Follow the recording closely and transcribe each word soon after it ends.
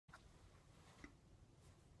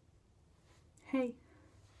Hey,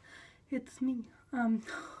 it's me.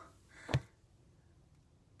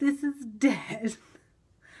 This is dead.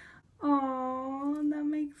 Oh, that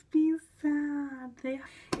makes me sad.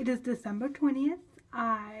 It is December 20th.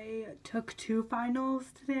 I took 2 finals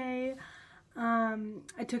today.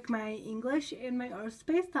 I took my English and my Earth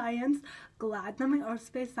Space Science. Glad that my Earth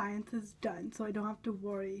Space Science is done, so I don't have to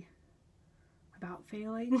worry about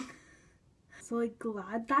failing. So, like,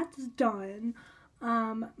 glad that's done.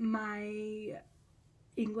 My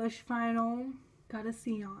English final got a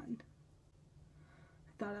C on.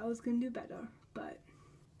 I thought I was gonna do better, but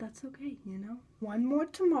that's okay, you know? One more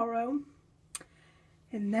tomorrow,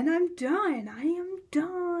 and then I'm done. I am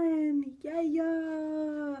done.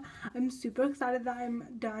 Yeah. I'm super excited that I'm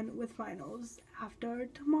done with finals after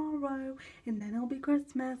tomorrow, and then it'll be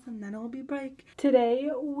Christmas, and then it'll be break.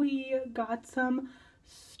 Today we got some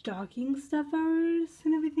stocking stuffers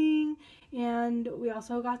and everything, and we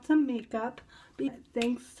also got some makeup.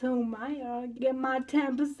 Thanks to Maya, get my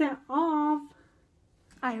 10% off.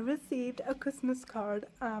 I received a Christmas card.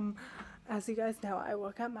 As you guys know, I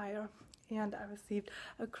work at Meijer, and I received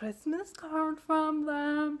a Christmas card from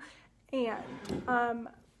them. And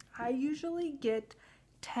I usually get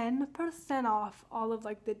 10% off all of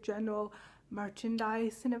like the general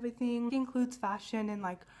merchandise and everything. It includes fashion and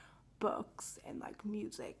like books and like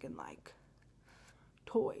music and like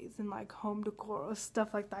toys and like home decor,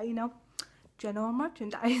 stuff like that, you know, general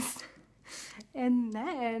merchandise. And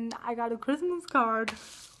then I got a Christmas card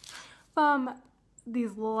from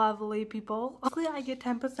these lovely people. Basically, I get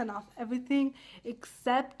 10% off everything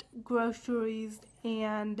except groceries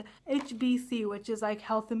and HBC, which is like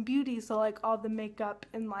health and beauty, so like all the makeup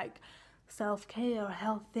and like self-care,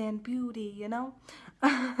 health and beauty, you know.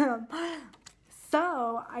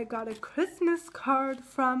 So I got a Christmas card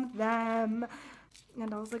from them,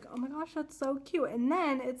 and I was like, oh my gosh, that's so cute. And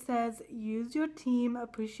then it says, use your team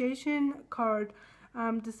appreciation card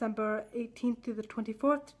December 18th through the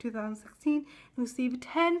 24th, 2016. Receive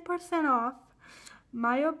 10% off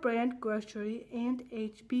Meijer brand grocery and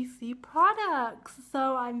HBC products.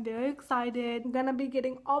 So I'm very excited. I'm gonna be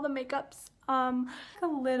getting all the makeups. A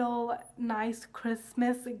little nice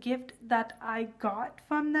Christmas gift that I got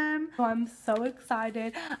from them. So I'm so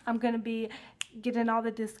excited. I'm gonna be getting all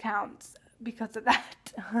the discounts because of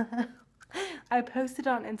that. I posted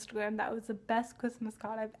on Instagram that was the best Christmas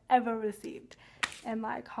card I've ever received. And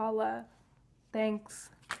like, holla, thanks,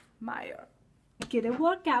 Meijer. Get a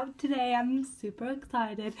workout today. I'm super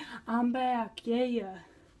excited. I'm back. Yeah.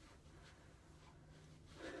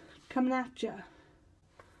 Coming at ya.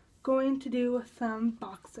 Going to do some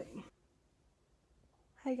boxing.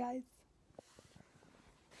 Hi guys.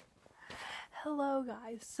 Hello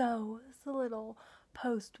guys. So it's a little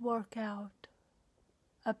post-workout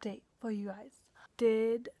update for you guys.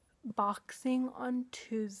 Did boxing on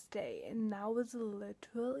Tuesday, and that was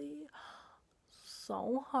literally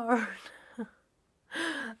so hard.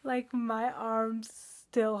 Like, my arms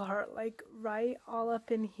still hurt, like right all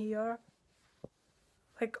up in here,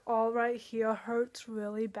 like all right here hurts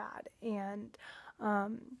really bad. And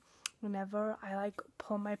whenever I like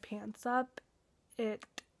pull my pants up, it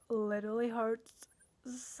literally hurts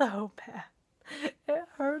so bad. It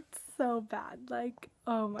hurts so bad, like,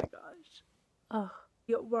 oh my gosh. Ugh.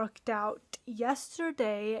 It worked out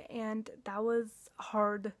yesterday, and that was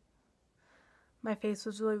hard. My face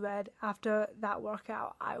was really red. After that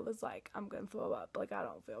workout, I was like, I'm gonna throw up. Like, I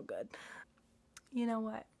don't feel good. You know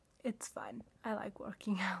what? It's fun. I like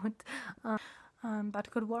working out. About to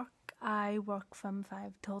go to work. I work from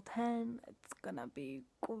 5 till 10. It's gonna be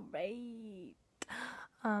great.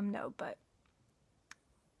 No, but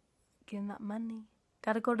getting that money.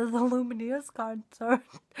 Gotta go to the Lumineers concert.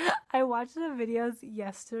 I watched the videos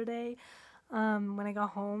yesterday when I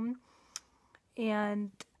got home,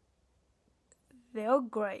 and they're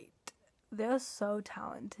great. They're so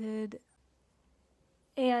talented,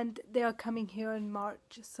 and they're coming here in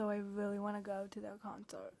March, so I really want to go to their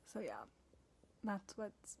concert. So yeah, that's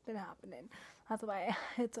what's been happening. That's why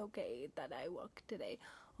it's okay that I work today.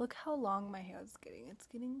 Look how long my hair is getting. It's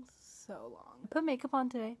getting so long. I put makeup on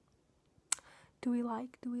today. Do we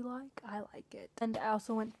like? I like it. And I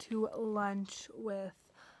also went to lunch with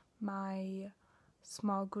my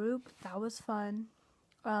small group. That was fun.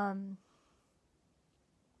 And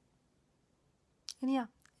yeah.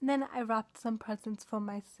 And then I wrapped some presents for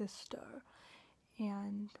my sister.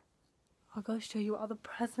 And I'll go show you all the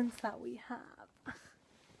presents that we have.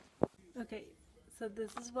 Okay, so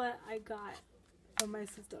this is what I got for my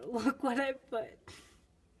sister. Look what I put.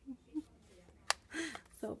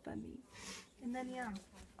 So funny. And then yeah.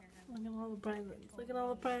 Look at all the presents. Look at all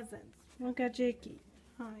the presents. Look at Jakey.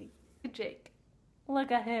 Hi. Jake. Look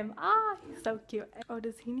at him. Ah, he's so cute. Oh,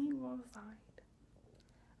 does he need more side?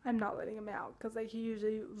 I'm not letting him out because like he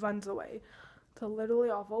usually runs away. It's literally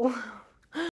awful.